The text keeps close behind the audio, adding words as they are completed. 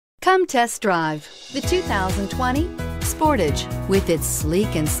Come test drive the 2020 Sportage. With its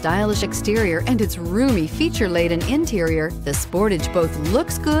sleek and stylish exterior and its roomy feature-laden interior, the Sportage both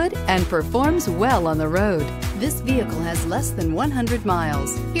looks good and performs well on the road. This vehicle has less than 100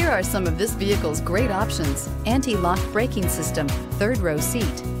 miles. Here are some of this vehicle's great options: anti-lock braking system, third-row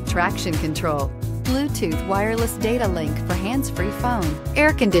seat, traction control, Bluetooth wireless data link for hands-free phone,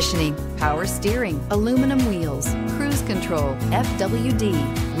 air conditioning, power steering, aluminum wheels, cruise control,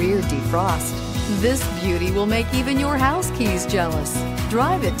 FWD, rear defrost. This beauty will make even your house keys jealous.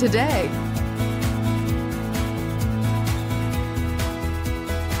 Drive it today.